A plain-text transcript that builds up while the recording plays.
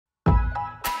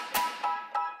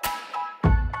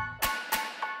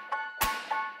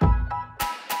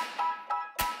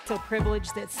so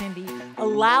privileged that Cindy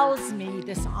allows me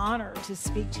this honor to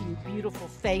speak to you beautiful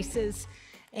faces.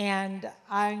 And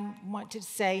I want to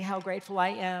say how grateful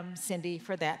I am, Cindy,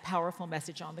 for that powerful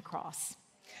message on the cross.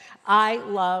 I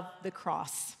love the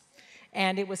cross,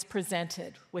 and it was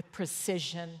presented with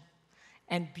precision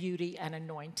and beauty and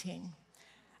anointing.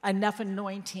 Enough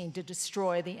anointing to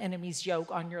destroy the enemy's yoke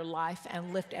on your life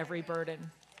and lift every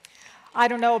burden. I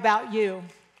don't know about you,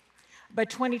 but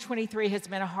 2023 has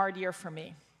been a hard year for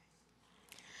me.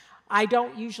 I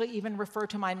don't usually even refer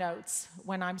to my notes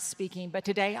when I'm speaking, but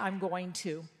today I'm going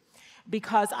to,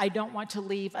 because I don't want to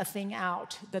leave a thing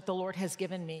out that the Lord has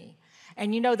given me.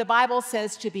 And you know, the Bible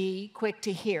says to be quick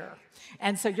to hear.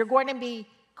 And so you're going to be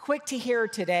quick to hear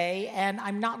today, and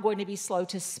I'm not going to be slow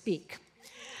to speak.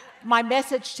 My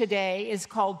message today is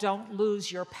called Don't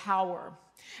Lose Your Power.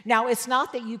 Now, it's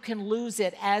not that you can lose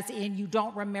it as in you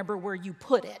don't remember where you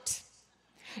put it.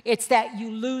 It's that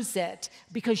you lose it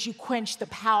because you quench the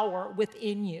power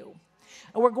within you.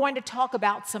 And we're going to talk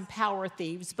about some power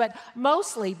thieves, but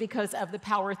mostly because of the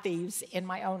power thieves in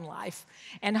my own life.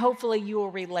 And hopefully you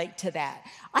will relate to that.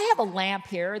 I have a lamp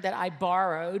here that I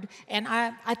borrowed, and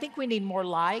I think we need more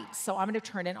light, so I'm going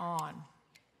to turn it on.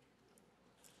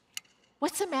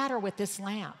 What's the matter with this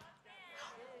lamp?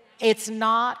 It's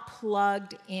not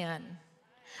plugged in.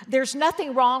 There's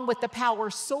nothing wrong with the power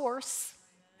source,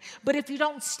 but if you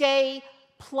don't stay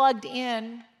plugged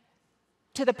in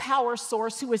to the power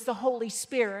source, who is the Holy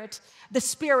Spirit, the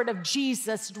Spirit of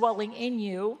Jesus dwelling in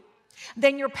you,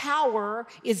 then your power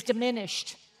is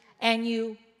diminished and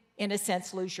you, in a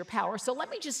sense, lose your power. So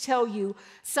let me just tell you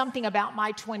something about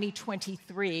my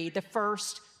 2023, the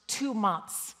first 2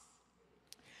 months.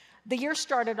 The year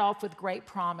started off with great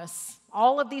promise.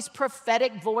 All of these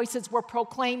prophetic voices were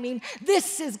proclaiming,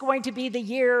 this is going to be the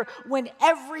year when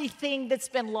everything that's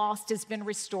been lost has been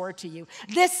restored to you.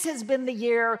 This has been the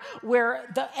year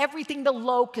where everything the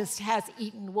locust has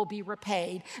eaten will be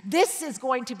repaid. This is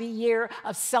going to be a year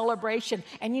of celebration.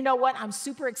 And you know what? I'm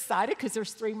super excited because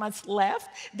there's 3 months left.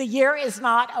 The year is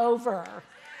not over.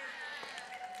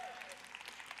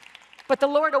 But the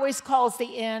Lord always calls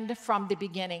the end from the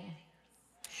beginning.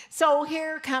 So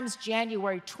here comes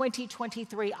January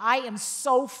 2023. I am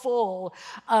so full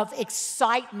of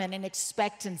excitement and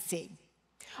expectancy.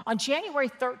 On January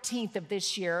 13th of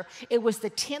this year, it was the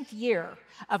 10th year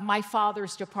of my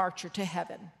father's departure to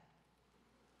heaven.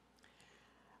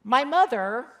 My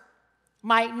mother,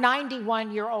 my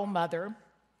 91-year-old mother,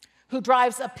 who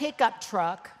drives a pickup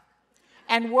truck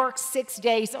and works 6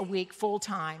 days a week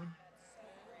full-time,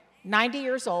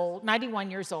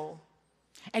 91 years old.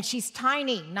 And she's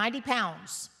tiny, 90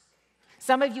 pounds.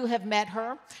 Some of you have met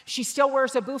her. She still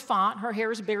wears a bouffant. Her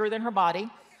hair is bigger than her body.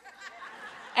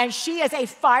 And she is a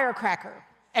firecracker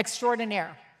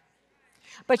extraordinaire.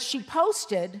 But she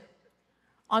posted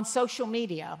on social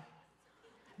media,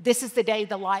 this is the day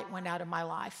the light went out of my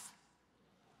life.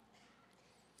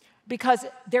 Because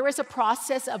there is a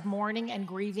process of mourning and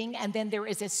grieving, and then there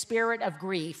is a spirit of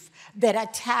grief that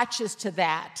attaches to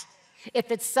that.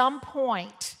 If at some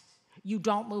point you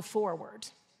don't move forward.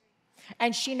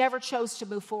 And she never chose to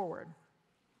move forward.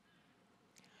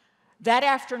 That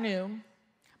afternoon,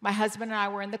 my husband and I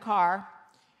were in the car,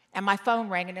 and my phone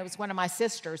rang, and it was one of my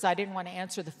sisters. I didn't want to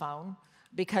answer the phone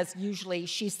because usually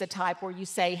she's the type where you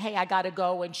say, hey, I got to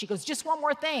go, and she goes, just one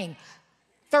more thing.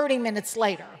 30 minutes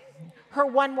later, her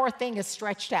one more thing is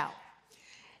stretched out.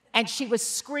 And she was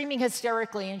screaming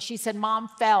hysterically, and she said, Mom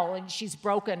fell, and she's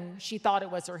broken. She thought it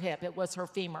was her hip. It was her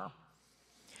femur.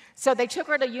 So they took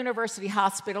her to University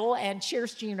Hospital, and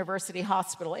cheers to University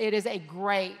Hospital. It is a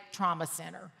great trauma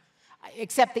center,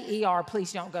 except the ER.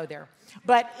 Please don't go there.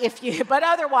 But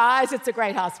otherwise, it's a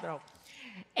great hospital.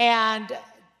 And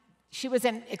she was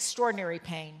in extraordinary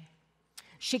pain.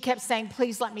 She kept saying,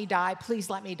 please let me die, please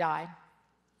let me die.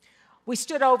 We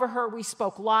stood over her, we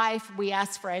spoke life, we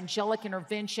asked for angelic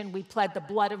intervention, we pled the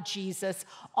blood of Jesus.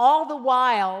 All the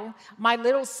while, my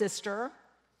little sister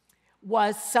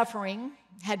was suffering,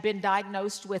 had been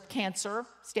diagnosed with cancer,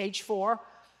 stage 4,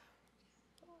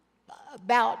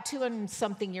 about 2 and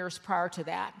something years prior to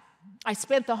that. I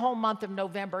spent the whole month of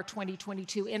November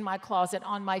 2022 in my closet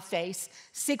on my face,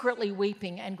 secretly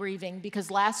weeping and grieving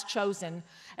because last chosen,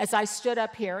 as I stood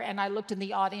up here and I looked in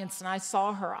the audience and I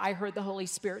saw her, I heard the Holy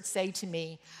Spirit say to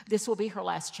me, this will be her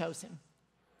last chosen.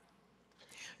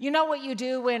 You know what you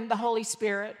do when the Holy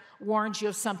Spirit warns you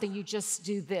of something? You just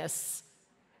do this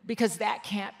because that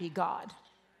can't be God.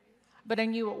 But I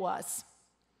knew it was.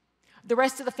 The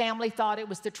rest of the family thought it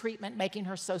was the treatment making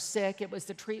her so sick. It was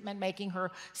the treatment making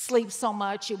her sleep so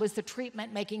much. It was the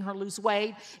treatment making her lose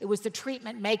weight. It was the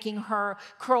treatment making her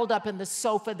curled up in the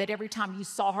sofa that every time you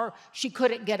saw her, she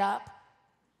couldn't get up.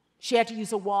 She had to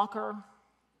use a walker.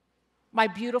 My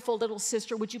beautiful little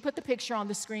sister, would you put the picture on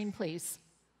the screen, please?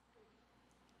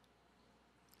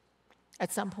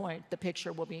 At some point, the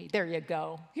picture will be, there you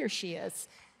go. Here she is.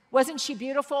 Wasn't she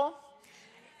beautiful?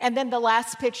 And then the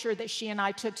last picture that she and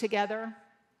I took together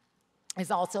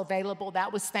is also available.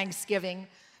 That was Thanksgiving.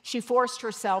 She forced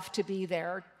herself to be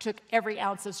there, took every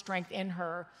ounce of strength in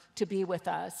her to be with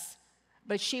us.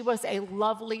 But she was a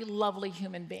lovely, lovely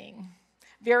human being.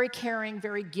 Very caring,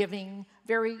 very giving,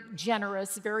 very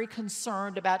generous, very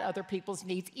concerned about other people's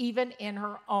needs, even in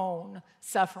her own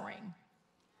suffering.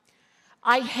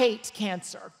 I hate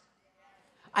cancer.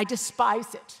 I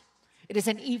despise it. It is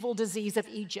an evil disease of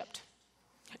Egypt.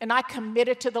 And I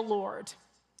committed to the Lord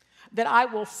that I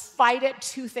will fight it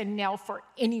tooth and nail for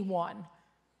anyone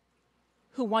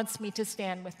who wants me to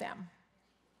stand with them.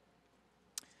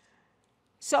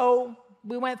 So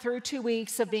we went through 2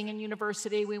 weeks of being in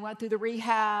university. We went through the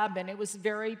rehab, and it was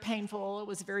very painful. It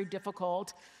was very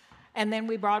difficult. And then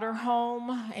we brought her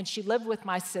home, and she lived with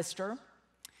my sister.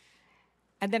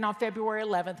 And then on February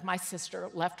 11th, my sister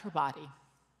left her body.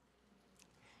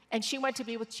 And she went to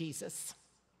be with Jesus.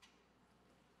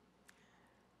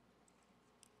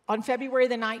 On February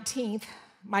the 19th,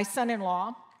 my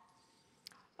son-in-law,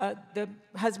 the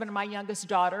husband of my youngest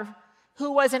daughter,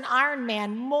 who was an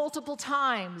Ironman multiple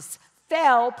times,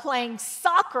 fell playing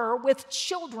soccer with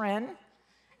children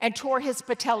and tore his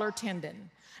patellar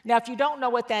tendon. Now, if you don't know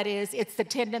what that is, it's the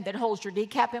tendon that holds your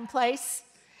kneecap in place.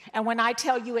 And when I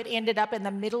tell you it ended up in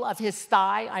the middle of his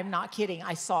thigh, I'm not kidding.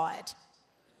 I saw it.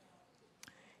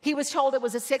 He was told it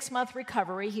was a 6-month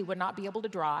recovery. He would not be able to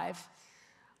drive,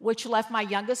 which left my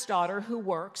youngest daughter, who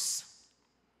works,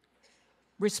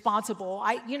 responsible.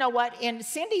 You know what? In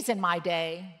Cindy's in my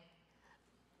day,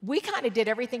 we kind of did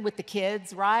everything with the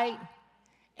kids, right?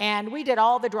 And we did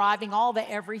all the driving, all the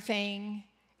everything,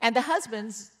 and the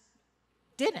husbands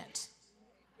didn't.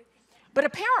 But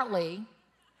apparently,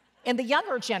 in the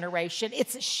younger generation,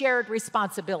 it's a shared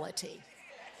responsibility.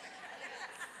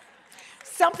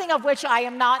 Something of which I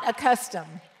am not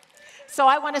accustomed. So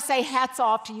I want to say hats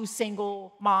off to you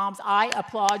single moms. I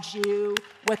applaud you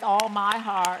with all my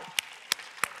heart.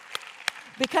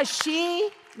 Because she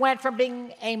went from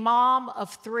being a mom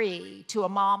of 3 to a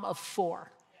mom of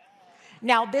 4.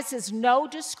 Now, this is no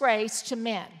disgrace to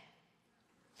men,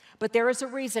 but there is a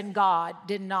reason God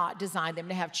did not design them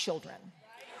to have children.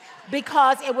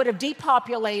 Because it would have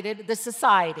depopulated the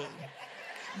society.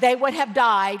 They would have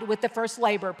died with the first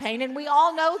labor pain, and we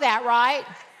all know that, right?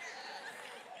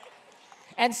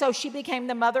 And so she became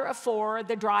the mother of 4,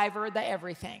 the driver, the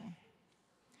everything.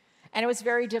 And it was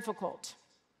very difficult.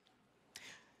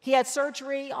 He had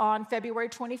surgery on February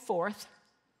 24th.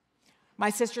 My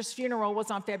sister's funeral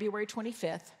was on February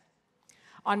 25th.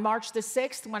 On March the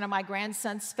 6th, one of my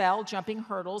grandsons fell jumping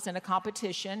hurdles in a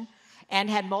competition and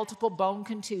had multiple bone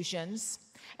contusions.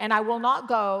 And I will not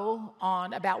go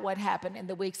on about what happened in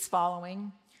the weeks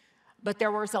following, but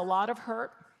there was a lot of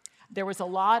hurt. There was a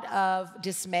lot of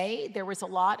dismay. There was a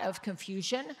lot of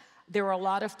confusion. There were a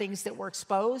lot of things that were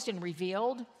exposed and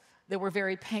revealed that were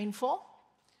very painful.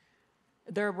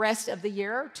 The rest of the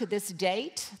year to this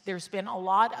date, there's been a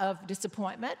lot of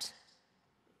disappointment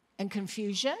and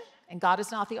confusion, and God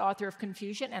is not the author of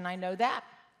confusion, and I know that.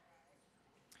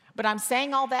 But I'm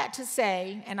saying all that to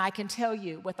say, and I can tell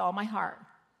you with all my heart,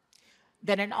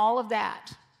 that in all of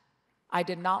that, I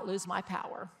did not lose my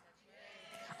power.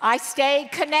 I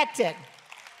stayed connected.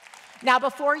 Now,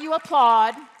 before you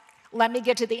applaud, let me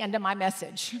get to the end of my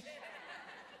message.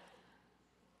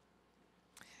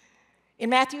 In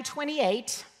Matthew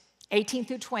 28, 18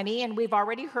 through 20, and we've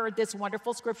already heard this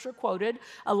wonderful scripture quoted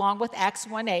along with Acts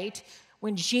 1:8,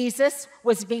 when Jesus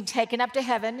was being taken up to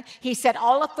heaven, he said,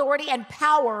 "All authority and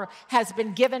power has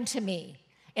been given to me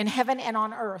in heaven and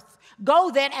on earth.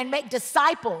 Go then and make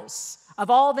disciples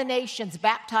of all the nations,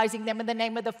 baptizing them in the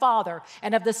name of the Father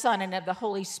and of the Son and of the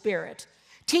Holy Spirit,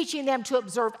 teaching them to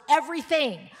observe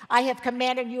everything I have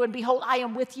commanded you, and behold, I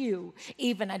am with you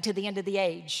even unto the end of the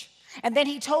age." And then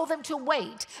he told them to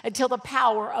wait until the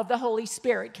power of the Holy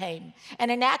Spirit came.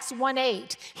 And in Acts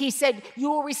 1:8, he said, "You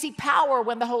will receive power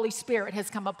when the Holy Spirit has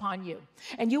come upon you,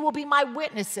 and you will be my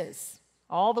witnesses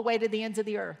all the way to the ends of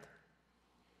the earth."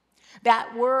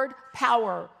 That word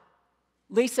power,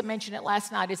 Lisa mentioned it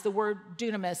last night, is the word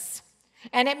dunamis.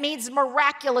 And it means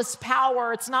miraculous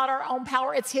power. It's not our own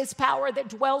power, it's His power that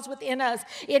dwells within us.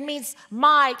 It means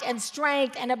might and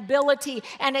strength and ability,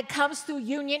 and it comes through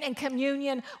union and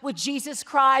communion with Jesus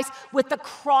Christ, with the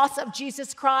cross of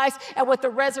Jesus Christ, and with the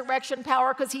resurrection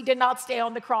power, because He did not stay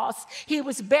on the cross. He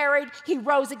was buried, He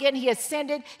rose again, He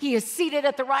ascended, He is seated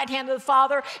at the right hand of the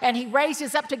Father, and He raised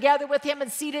us up together with Him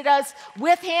and seated us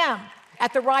with Him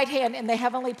at the right hand in the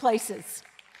heavenly places.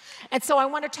 And so I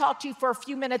want to talk to you for a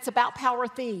few minutes about power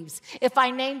thieves. If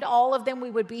I named all of them, we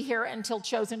would be here until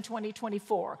Chosen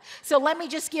 2024. So let me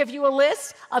just give you a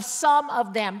list of some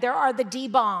of them. There are the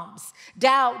D-bombs: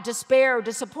 doubt, despair,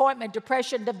 disappointment,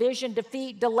 depression, division,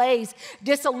 defeat, delays,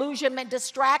 disillusionment,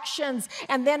 distractions.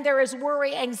 And then there is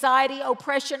worry, anxiety,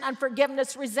 oppression,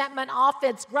 unforgiveness, resentment,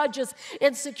 offense, grudges,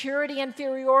 insecurity,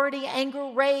 inferiority,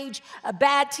 anger, rage, a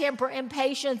bad temper,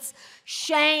 impatience,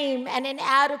 shame, and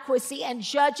inadequacy, and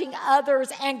judging others,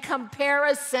 and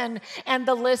comparison, and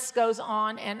the list goes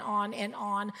on and on and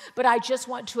on. But I just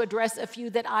want to address a few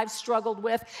that I've struggled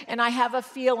with, and I have a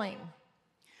feeling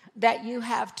that you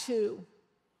have too.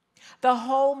 The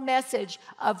whole message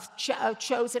of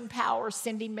chosen power,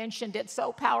 Cindy mentioned it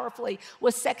so powerfully,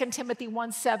 was 2 Timothy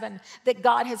 1:7, that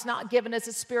God has not given us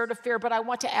a spirit of fear. But I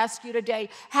want to ask you today,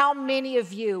 how many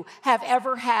of you have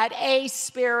ever had a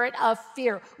spirit of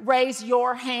fear? Raise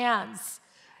your hands.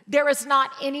 There is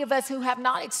not any of us who have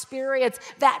not experienced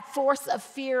that force of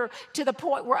fear to the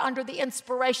point where, under the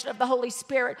inspiration of the Holy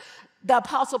Spirit, the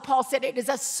Apostle Paul said it is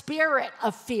a spirit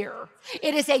of fear.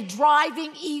 It is a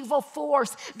driving evil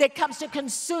force that comes to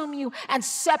consume you and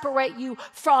separate you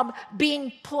from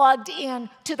being plugged in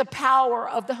to the power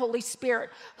of the Holy Spirit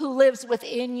who lives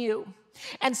within you.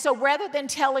 And so rather than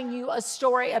telling you a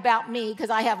story about me,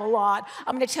 because I have a lot,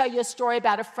 I'm going to tell you a story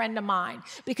about a friend of mine,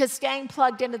 because staying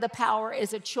plugged into the power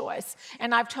is a choice.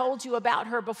 And I've told you about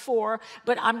her before,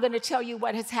 but I'm going to tell you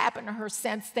what has happened to her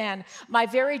since then. My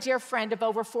very dear friend of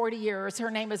over 40 years, her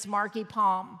name is Margie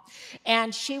Palm,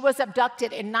 and she was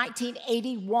abducted in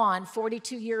 1981,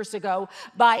 42 years ago,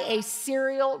 by a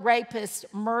serial rapist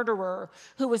murderer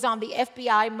who was on the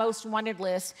FBI most wanted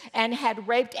list and had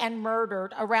raped and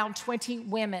murdered around 20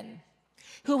 women,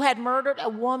 who had murdered a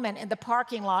woman in the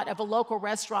parking lot of a local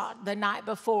restaurant the night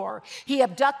before. He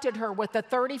abducted her with a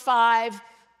 35,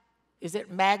 is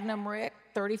it Magnum Rick?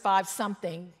 35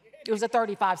 something. It was a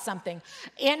 35 something,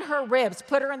 in her ribs,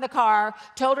 put her in the car,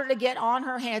 told her to get on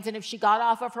her hands, and if she got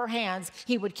off of her hands,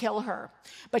 he would kill her.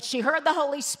 But she heard the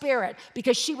Holy Spirit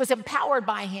because she was empowered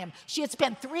by Him. She had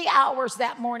spent 3 hours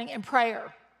that morning in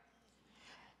prayer.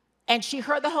 And she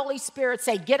heard the Holy Spirit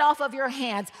say, get off of your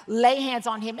hands, lay hands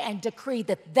on him, and decree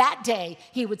that that day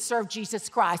he would serve Jesus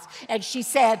Christ. And she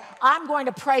said, I'm going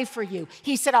to pray for you.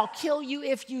 He said, I'll kill you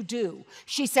if you do.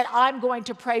 She said, I'm going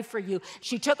to pray for you.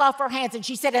 She took off her hands and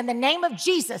she said, in the name of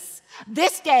Jesus,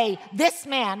 this day, this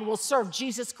man will serve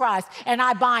Jesus Christ. And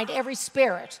I bind every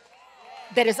spirit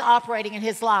that is operating in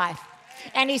his life.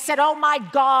 And he said, oh my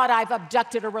God, I've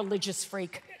abducted a religious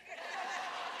freak.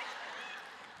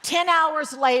 10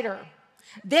 hours later,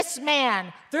 this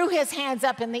man threw his hands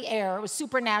up in the air. It was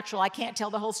supernatural. I can't tell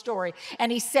the whole story.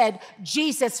 And he said,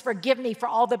 Jesus, forgive me for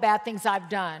all the bad things I've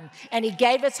done. And he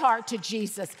gave his heart to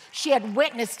Jesus. She had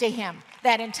witnessed to him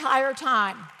that entire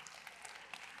time.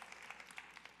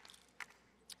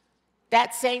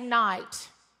 That same night,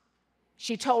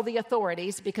 she told the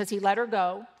authorities, because he let her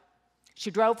go. She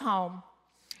drove home.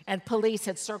 And police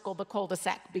had circled the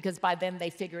cul-de-sac, because by then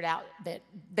they figured out that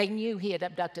they knew he had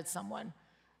abducted someone,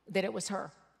 that it was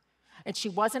her. And she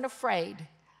wasn't afraid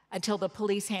until the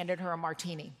police handed her a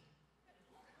martini.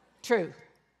 True.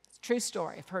 True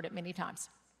story. I've heard it many times.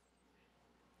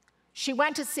 She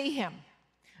went to see him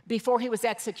before he was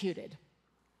executed.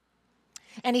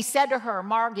 And he said to her,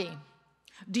 Margie,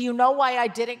 do you know why I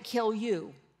didn't kill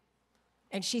you?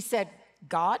 And she said,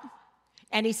 God?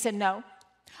 And he said, no.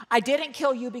 I didn't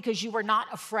kill you because you were not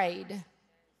afraid.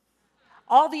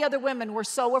 All the other women were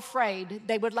so afraid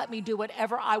they would let me do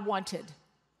whatever I wanted.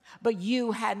 But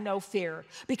you had no fear,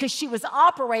 because she was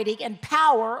operating in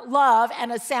power, love,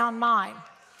 and a sound mind.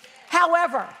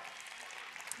 However,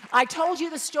 I told you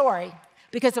the story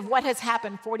because of what has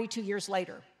happened 42 years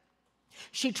later.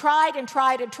 She tried and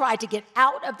tried and tried to get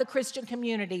out of the Christian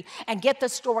community and get the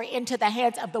story into the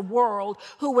hands of the world,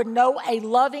 who would know a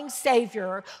loving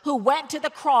Savior who went to the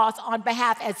cross on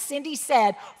behalf, as Cindy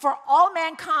said, for all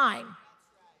mankind.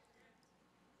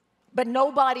 But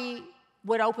nobody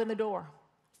would open the door.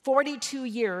 42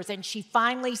 years, and she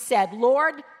finally said,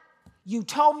 Lord, you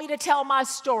told me to tell my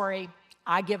story.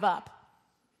 I give up.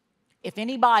 If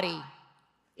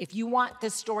you want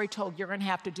this story told, you're going to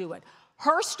have to do it.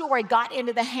 her story got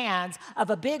into the hands of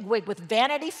a bigwig with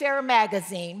Vanity Fair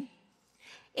magazine.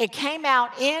 It came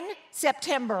out in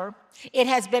September. It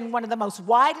has been one of the most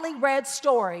widely read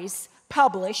stories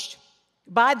published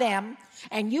by them,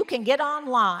 and you can get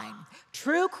online.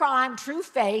 True Crime, True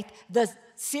Faith, the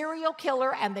serial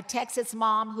killer and the Texas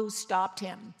mom who stopped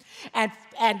him.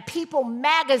 And People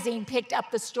magazine picked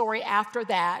up the story after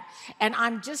that. And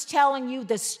I'm just telling you,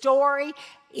 the story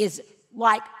is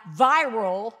like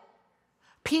viral.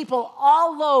 People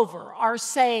all over are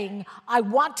saying, I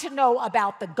want to know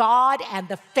about the God and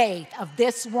the faith of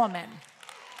this woman.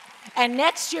 And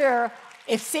next year,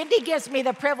 if Cindy gives me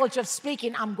the privilege of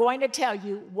speaking, I'm going to tell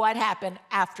you what happened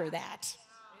after that.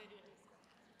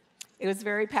 It was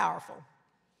very powerful.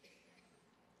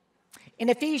 In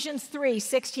Ephesians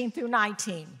 3:16 through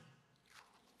 19,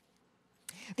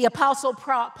 the Apostle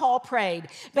Paul prayed,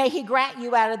 may he grant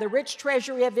you out of the rich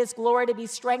treasury of his glory to be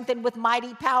strengthened with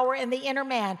mighty power in the inner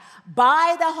man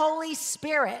by the Holy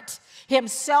Spirit,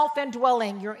 himself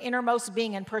indwelling your innermost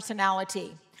being and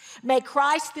personality. May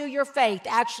Christ, through your faith,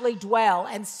 actually dwell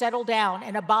and settle down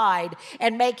and abide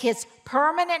and make his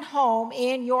permanent home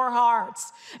in your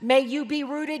hearts. May you be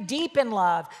rooted deep in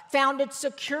love, founded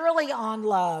securely on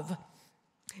love,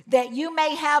 that you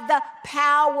may have the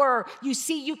power. You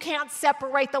see, you can't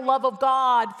separate the love of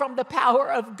God from the power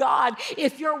of God.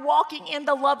 If you're walking in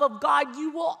the love of God,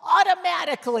 you will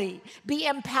automatically be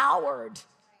empowered.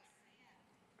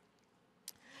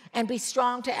 And be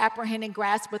strong to apprehend and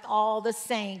grasp with all the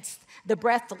saints the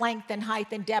breadth, length, and height,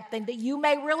 and depth, and that you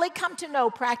may really come to know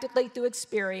practically through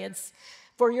experience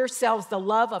for yourselves the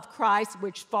love of Christ,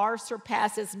 which far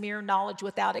surpasses mere knowledge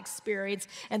without experience,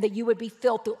 and that you would be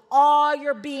filled through all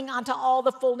your being unto all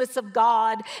the fullness of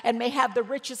God, and may have the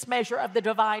richest measure of the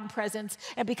divine presence,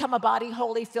 and become a body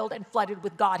wholly filled and flooded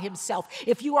with God himself.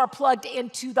 If you are plugged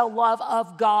into the love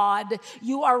of God,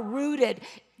 you are rooted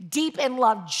deep in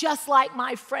love, just like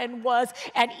my friend was,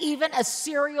 and even a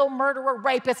serial murderer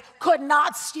rapist could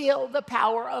not steal the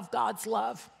power of God's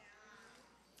love.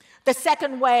 The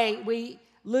second way we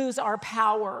lose our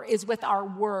power is with our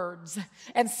words.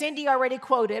 And Cindy already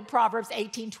quoted Proverbs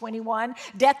 18:21.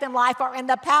 Death and life are in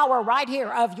the power right here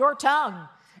of your tongue,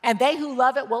 and they who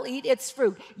love it will eat its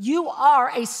fruit. You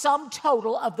are a sum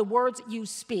total of the words you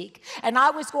speak. And I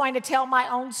was going to tell my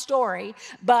own story,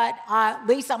 but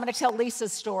Lisa, I'm going to tell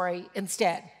Lisa's story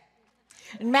instead.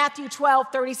 In Matthew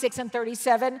 12:36 and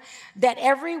 37, that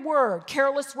every word,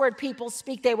 careless word people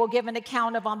speak, they will give an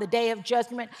account of on the day of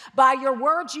judgment. By your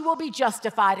words you will be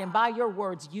justified, and by your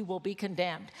words you will be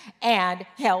condemned and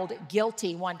held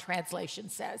guilty, one translation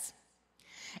says.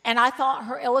 And I thought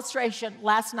her illustration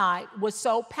last night was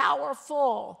so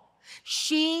powerful.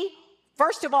 She,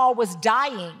 first of all, was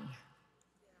dying.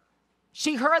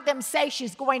 She heard them say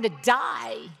she's going to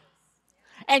die.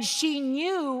 And she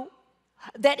knew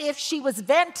that if she was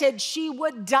vented, she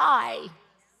would die.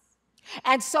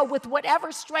 And so with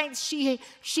whatever strength she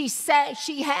said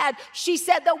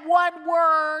the one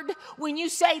word. When you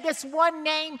say this one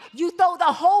name, you throw the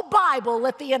whole Bible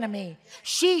at the enemy.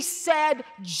 She said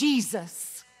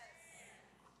Jesus.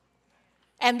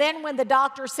 And then when the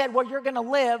doctor said, well, you're going to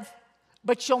live,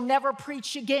 but you'll never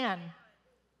preach again.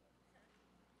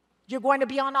 You're going to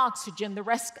be on oxygen the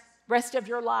rest of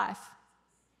your life.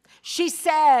 She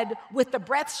said, with the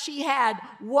breath she had,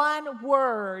 one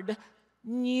word,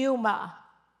 pneuma.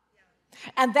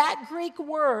 And that Greek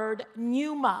word,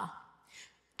 pneuma,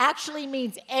 actually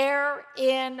means air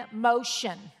in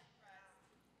motion.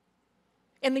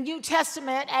 In the New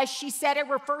Testament, as she said, it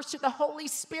refers to the Holy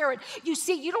Spirit. You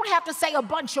see, you don't have to say a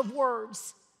bunch of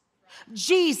words.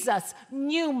 Jesus,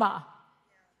 pneuma.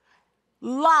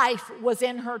 Life was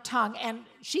in her tongue, and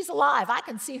she's alive. I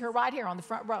can see her right here on the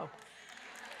front row.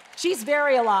 She's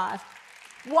very alive.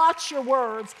 Watch your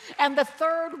words. And the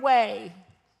third way,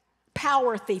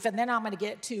 power thief, and then I'm going to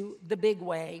get to the big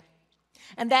way,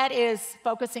 and that is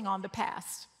focusing on the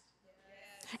past.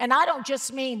 And I don't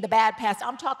just mean the bad past.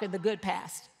 I'm talking the good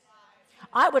past.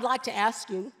 I would like to ask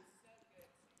you,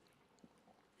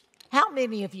 how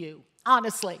many of you,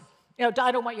 honestly, I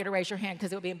don't want you to raise your hand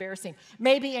because it would be embarrassing.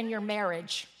 Maybe in your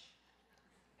marriage,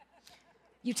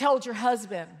 you told your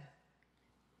husband,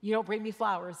 you don't bring me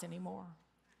flowers anymore.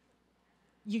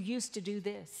 You used to do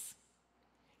this.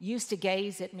 You used to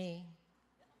gaze at me,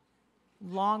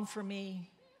 long for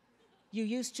me.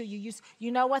 You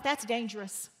know what? That's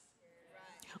dangerous.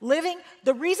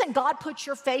 The reason God put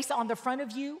your face on the front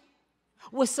of you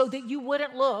was so that you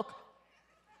wouldn't look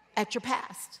at your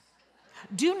past.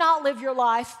 Do not live your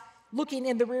life looking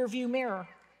in the rearview mirror.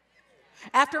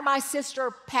 After my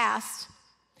sister passed,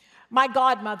 my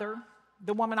godmother,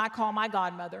 the woman I call my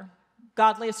godmother,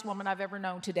 godliest woman I've ever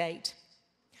known to date,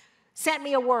 sent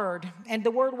me a word, and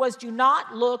the word was, do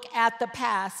not look at the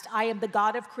past. I am the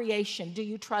God of creation. Do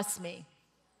you trust me?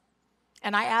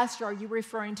 And I asked her, are you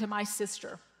referring to my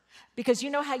sister? Because you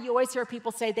know how you always hear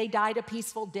people say they died a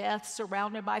peaceful death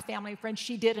surrounded by family and friends?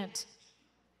 She didn't.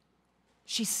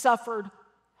 She suffered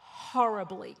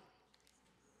horribly.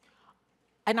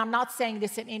 And I'm not saying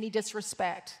this in any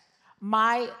disrespect.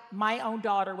 My own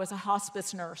daughter was a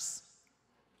hospice nurse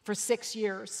for 6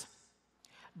 years.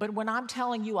 But when I'm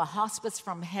telling you a hospice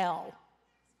from hell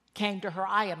came to her,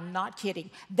 I am not kidding.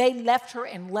 They left her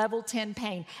in level 10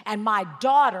 pain, and my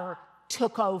daughter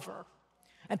took over.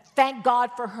 And thank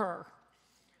God for her.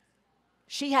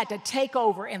 She had to take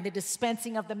over in the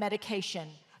dispensing of the medication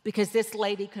because this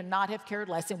lady could not have cared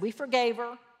less. And we forgave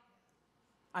her.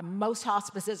 Most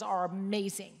hospices are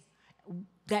amazing.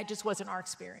 That just wasn't our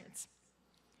experience.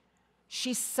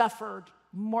 She suffered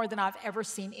more than I've ever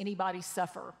seen anybody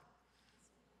suffer.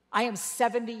 I am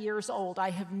 70 years old.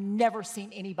 I have never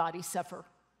seen anybody suffer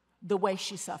the way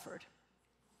she suffered.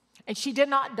 And she did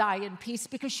not die in peace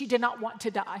because she did not want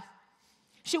to die.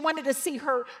 She wanted to see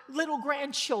her little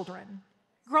grandchildren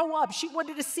grow up. She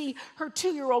wanted to see her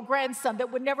 2-year-old grandson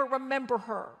that would never remember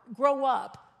her grow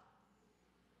up.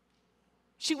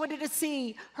 She wanted to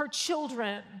see her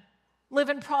children live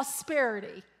in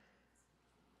prosperity.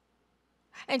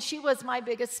 And she was my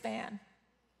biggest fan.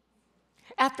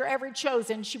 After every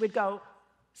chosen, she would go,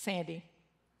 Sandy,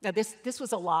 now this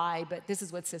was a lie, but this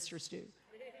is what sisters do.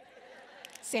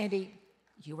 Sandy,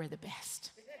 you were the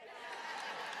best.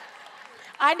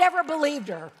 I never believed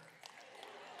her.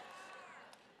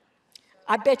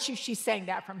 I bet you she sang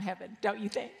that from heaven, don't you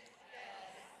think?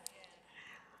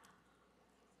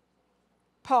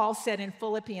 Paul said in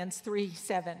Philippians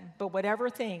 3:7, but whatever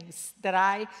things that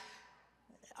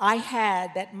I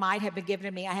had that might have been given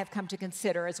to me, I have come to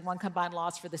consider as one combined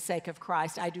loss for the sake of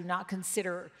Christ. I do not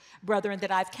consider, brethren,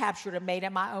 that I've captured and made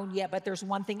it my own yet, but there's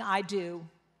one thing I do.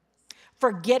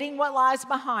 Forgetting what lies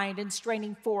behind and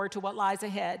straining forward to what lies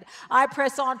ahead, I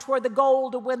press on toward the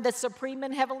goal to win the supreme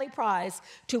and heavenly prize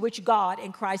to which God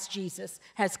in Christ Jesus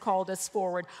has called us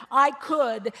forward. I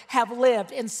could have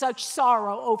lived in such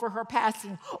sorrow over her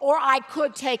passing, or I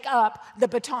could take up the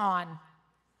baton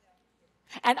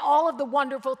and all of the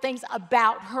wonderful things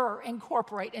about her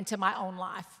incorporate into my own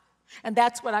life. And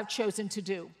that's what I've chosen to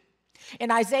do.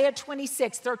 In Isaiah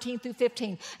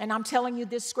 26:13-15, and I'm telling you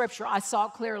this scripture, I saw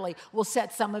it clearly, will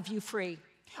set some of you free.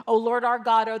 O Lord our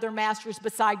God, other masters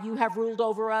beside you have ruled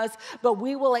over us, but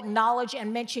we will acknowledge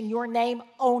and mention your name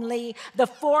only. The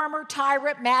former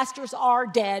tyrant masters are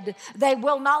dead. They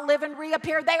will not live and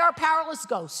reappear. They are powerless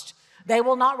ghosts. They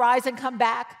will not rise and come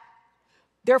back.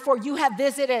 Therefore, you have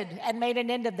visited and made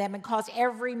an end of them and caused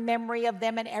every memory of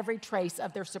them and every trace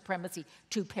of their supremacy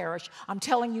to perish. I'm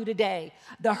telling you today,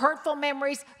 the hurtful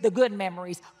memories, the good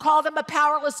memories, call them a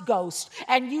powerless ghost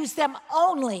and use them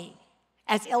only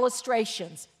as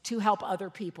illustrations to help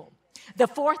other people. The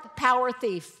fourth power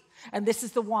thief, and this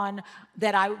is the one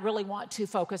that I really want to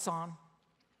focus on,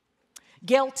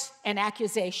 guilt and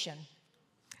accusation.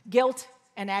 Guilt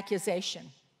and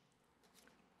accusation.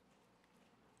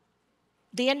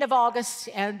 The end of August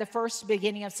and the first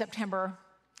beginning of September,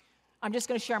 I'm just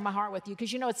going to share my heart with you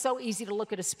because you know it's so easy to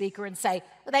look at a speaker and say,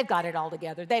 well, they've got it all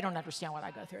together. They don't understand what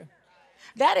I go through.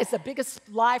 That is the biggest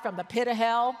lie from the pit of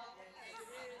hell.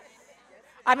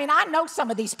 I mean, I know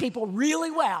some of these people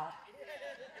really well.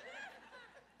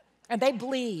 And they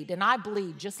bleed, and I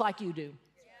bleed just like you do.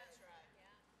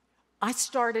 I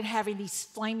started having these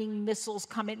flaming missiles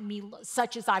come at me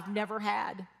such as I've never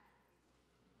had.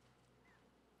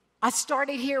 I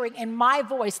started hearing in my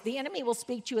voice, the enemy will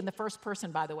speak to you in the first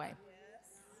person, by the way.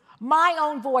 My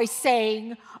own voice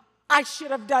saying, I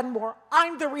should have done more.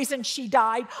 I'm the reason she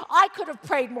died. I could have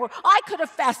prayed more. I could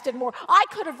have fasted more. I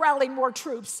could have rallied more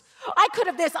troops. I could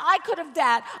have this. I could have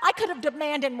that. I could have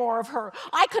demanded more of her.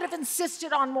 I could have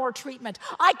insisted on more treatment.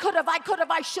 I should have, I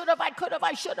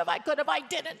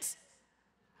didn't.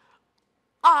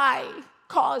 I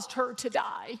caused her to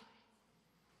die.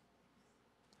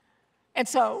 And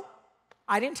so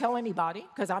I didn't tell anybody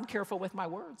because I'm careful with my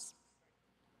words.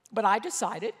 But I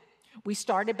decided, we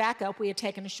started back up. We had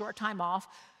taken a short time off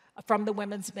from the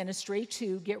women's ministry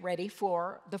to get ready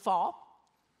for the fall.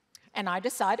 And I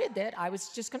decided that I was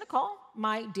just going to call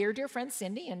my dear, dear friend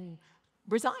Cindy and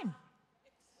resign.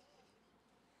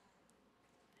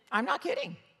 I'm not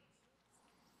kidding.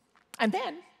 And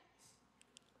then,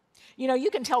 you know,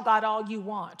 you can tell God all you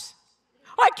want.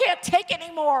 I can't take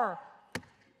anymore.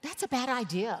 That's a bad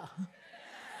idea.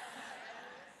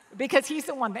 Because he's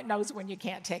the one that knows when you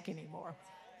can't take anymore.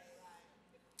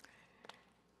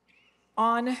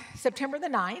 On September the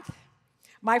 9th,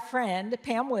 my friend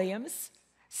Pam Williams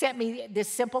sent me this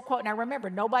simple quote, and I remember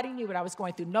nobody knew what I was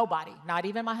going through. Nobody, not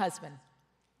even my husband.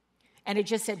 And it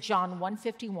just said, John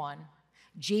 1:51.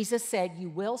 Jesus said, you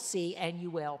will see and you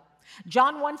will.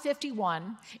 John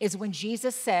 1:51 is when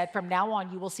Jesus said, from now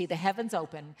on you will see the heavens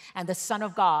open and the Son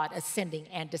of God ascending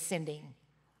and descending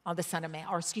on the Son of Man.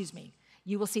 Or excuse me,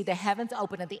 you will see the heavens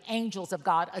open and the angels of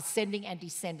God ascending and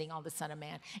descending on the Son of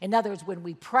Man. In other words, when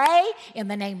we pray in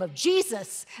the name of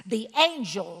Jesus, the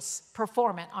angels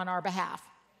perform it on our behalf.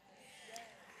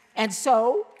 And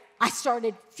so I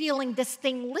started feeling this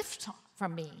thing lift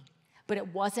from me, but it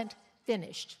wasn't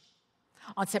finished.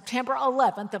 On September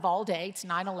 11th of all dates,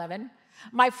 9/11,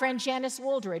 my friend Janice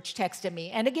Wooldridge texted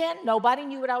me. And again, nobody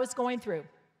knew what I was going through.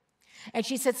 And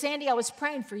she said, Sandy, I was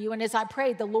praying for you. And as I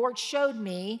prayed, the Lord showed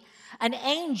me an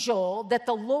angel that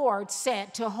the Lord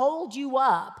sent to hold you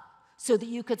up so that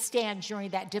you could stand during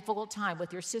that difficult time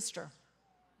with your sister.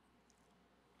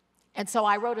 And so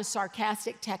I wrote a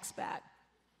sarcastic text back.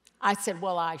 I said,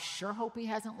 well, I sure hope he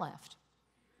hasn't left.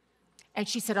 And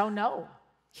she said, oh, no,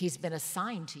 he's been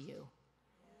assigned to you.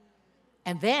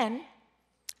 And then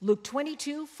Luke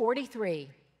 22:43.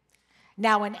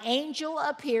 Now an angel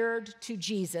appeared to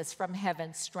Jesus from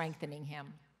heaven, strengthening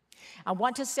him. I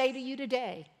want to say to you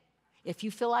today, if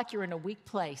you feel like you're in a weak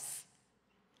place,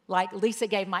 like Lisa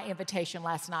gave my invitation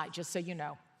last night, just so you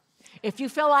know. If you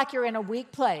feel like you're in a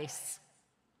weak place,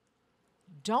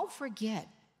 don't forget,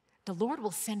 the Lord will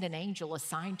send an angel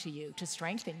assigned to you to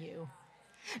strengthen you.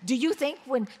 Do you think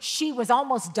when she was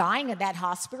almost dying in that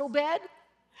hospital bed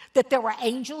that there were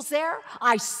angels there?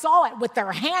 I saw it with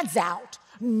their hands out.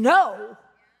 No.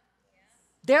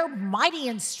 They're mighty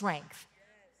in strength.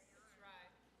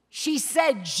 She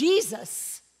said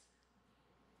Jesus.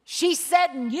 She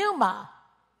said Pneuma.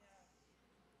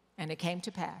 And it came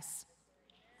to pass.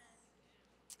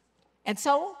 And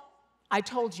so I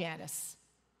told Janice.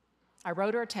 I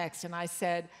wrote her a text and I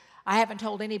said, I haven't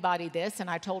told anybody this, and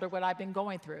I told her what I've been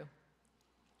going through.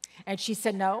 And she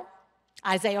said, no,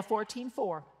 Isaiah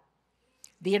 14:4.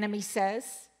 The enemy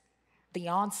says, the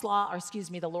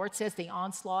Lord says, the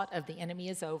onslaught of the enemy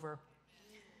is over.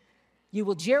 You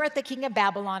will jeer at the king of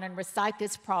Babylon and recite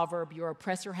this proverb, your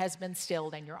oppressor has been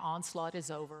stilled and your onslaught is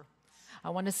over. I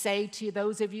want to say to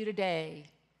those of you today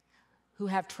who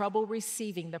have trouble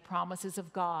receiving the promises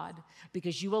of God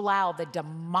because you allow the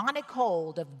demonic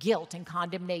hold of guilt and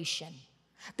condemnation,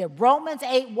 that Romans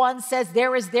 8:1 says,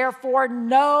 there is therefore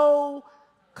no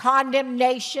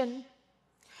condemnation,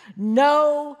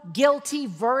 no guilty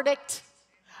verdict,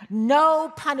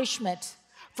 no punishment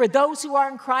for those who are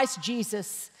in Christ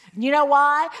Jesus. You know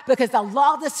why? Because the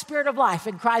law of the Spirit of life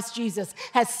in Christ Jesus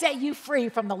has set you free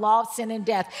from the law of sin and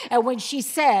death. And when she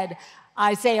said,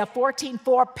 Isaiah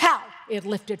 14:4, pow, it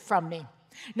lifted from me.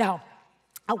 Now,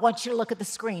 I want you to look at the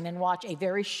screen and watch a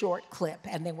very short clip,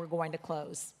 and then we're going to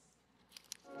close.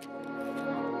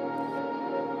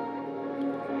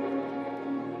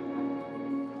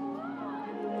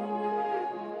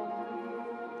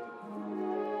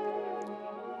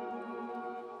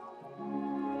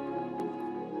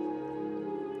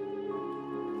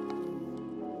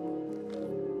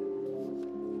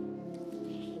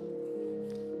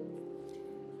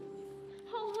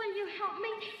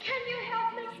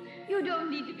 You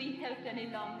don't need to be helped any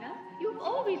longer. You've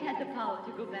always had the power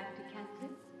to go back to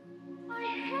Kansas. I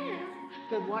have.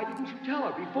 Then why didn't you tell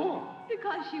her before?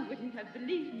 Because she wouldn't have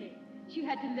believed me. She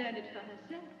had to learn it for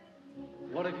herself.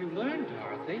 What have you learned,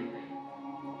 Dorothy?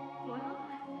 Well,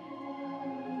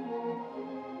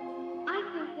 I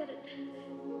think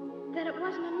that it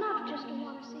wasn't enough just to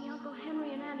want to see Uncle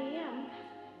Henry and Auntie Em.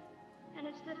 And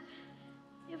it's that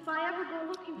if I ever go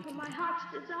looking for my heart's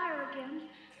desire again,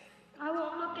 I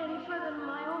won't look any further than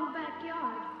my own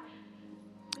backyard.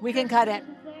 We can cut it.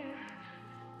 There.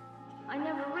 I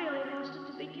never really lost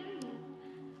it to begin with.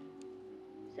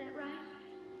 Is that right?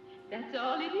 That's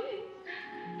all it is.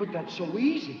 But that's so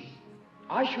easy.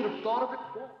 I should have thought of it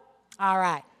before. All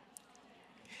right.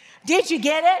 Did you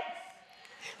get it?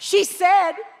 She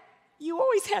said, you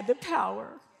always had the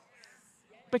power,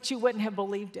 but you wouldn't have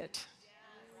believed it.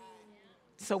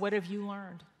 So what have you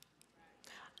learned?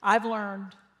 I've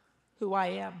learned who I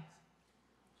am.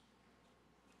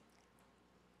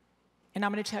 And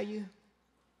I'm going to tell you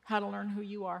how to learn who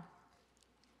you are.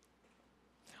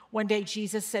 One day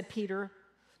Jesus said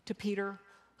to Peter,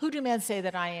 who do men say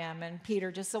that I am? And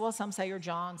Peter just said, well, some say you're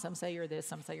John, some say you're this,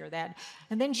 some say you're that.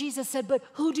 And then Jesus said, but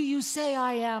who do you say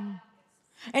I am?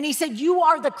 And he said, you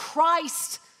are the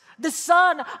Christ, the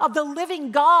Son of the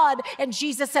living God. And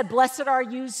Jesus said, blessed are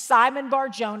you, Simon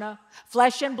Bar-Jonah.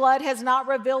 Flesh and blood has not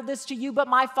revealed this to you, but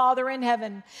my Father in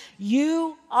heaven.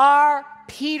 You are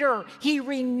Peter. He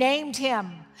renamed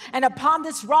him. And upon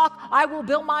this rock, I will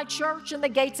build my church, and the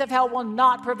gates of hell will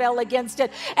not prevail against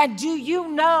it. And do you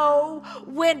know,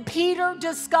 when Peter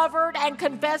discovered and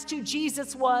confessed who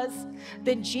Jesus was,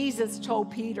 then Jesus told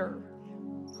Peter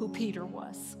who Peter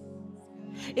was.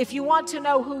 If you want to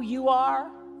know who you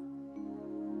are,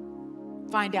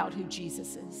 find out who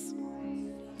Jesus is.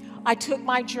 I took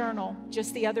my journal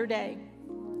just the other day,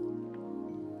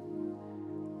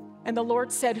 and the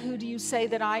Lord said, who do you say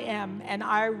that I am? And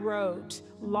I wrote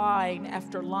line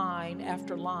after line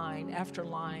after line after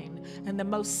line. And the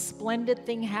most splendid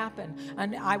thing happened.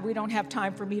 And we don't have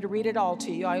time for me to read it all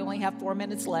to you. I only have 4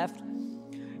 minutes left.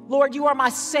 Lord, you are my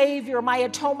Savior, my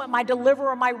atonement, my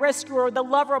deliverer, my rescuer, the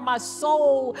lover of my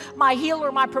soul, my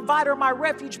healer, my provider, my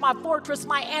refuge, my fortress,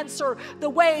 my answer, the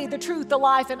way, the truth, the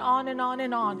life, and on and on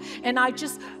and on. And I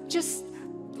just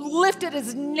lifted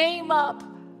his name up.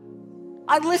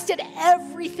 I listed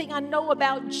everything I know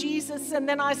about Jesus, and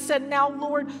then I said, now,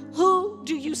 Lord, who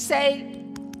do you say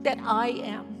that I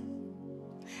am?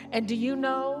 And do you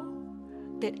know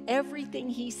that everything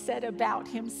he said about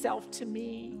himself to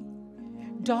me,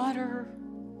 daughter,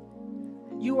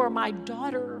 you are my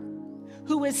daughter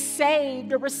who is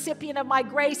saved, a recipient of my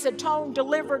grace, atoned,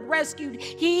 delivered, rescued,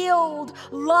 healed,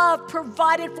 loved,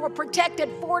 provided for, protected,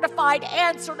 fortified,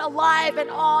 answered, alive,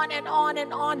 and on and on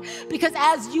and on. Because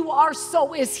as you are,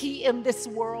 so is he in this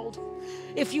world.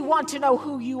 If you want to know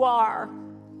who you are,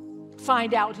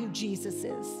 find out who Jesus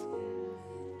is.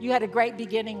 You had a great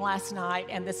beginning last night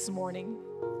and this morning.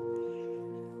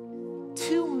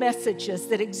 2 messages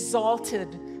that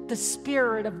exalted the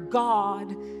Spirit of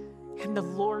God and the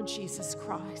Lord Jesus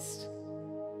Christ.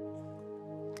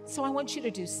 So I want you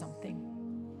to do something.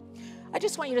 I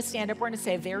just want you to stand up. We're going to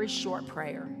say a very short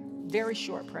prayer. Very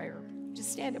short prayer.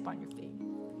 Just stand up on your feet.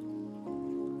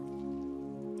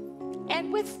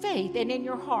 And with faith and in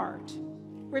your heart,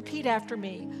 repeat after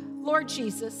me. Lord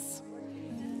Jesus,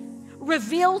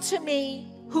 reveal to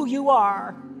me who you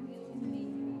are.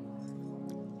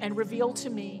 And reveal to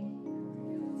me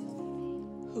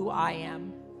who I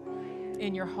am.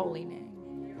 In your holy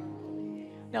name.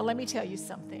 Now, let me tell you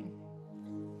something.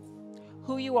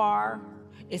 Who you are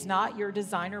is not your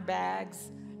designer bags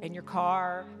and your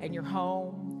car and your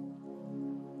home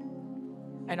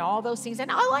and all those things.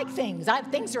 And I like things.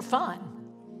 Things are fun.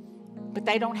 But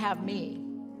they don't have me.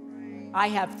 I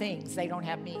have things. They don't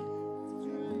have me.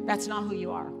 That's not who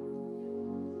you are.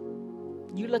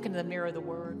 You look into the mirror of the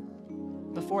Word.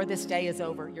 Before this day is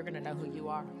over, you're going to know who you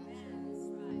are.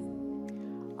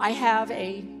 I have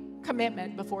a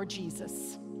commitment before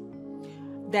Jesus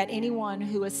that anyone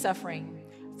who is suffering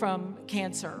from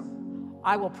cancer,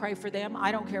 I will pray for them.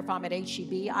 I don't care if I'm at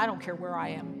HEB. I don't care where I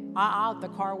am. At the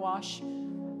car wash.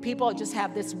 People just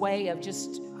have this way of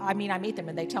I meet them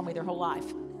and they tell me their whole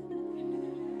life.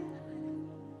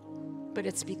 But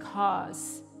it's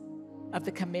because of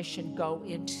the commission, go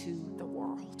into the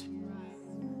world.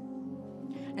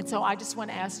 And so I just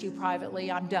want to ask you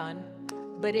privately, I'm done.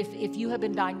 But if you have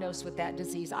been diagnosed with that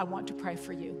disease, I want to pray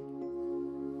for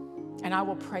you. And I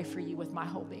will pray for you with my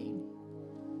whole being.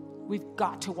 We've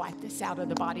got to wipe this out of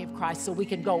the body of Christ so we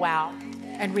can go out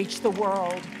and reach the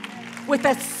world with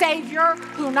a Savior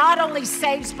who not only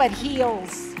saves but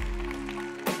heals.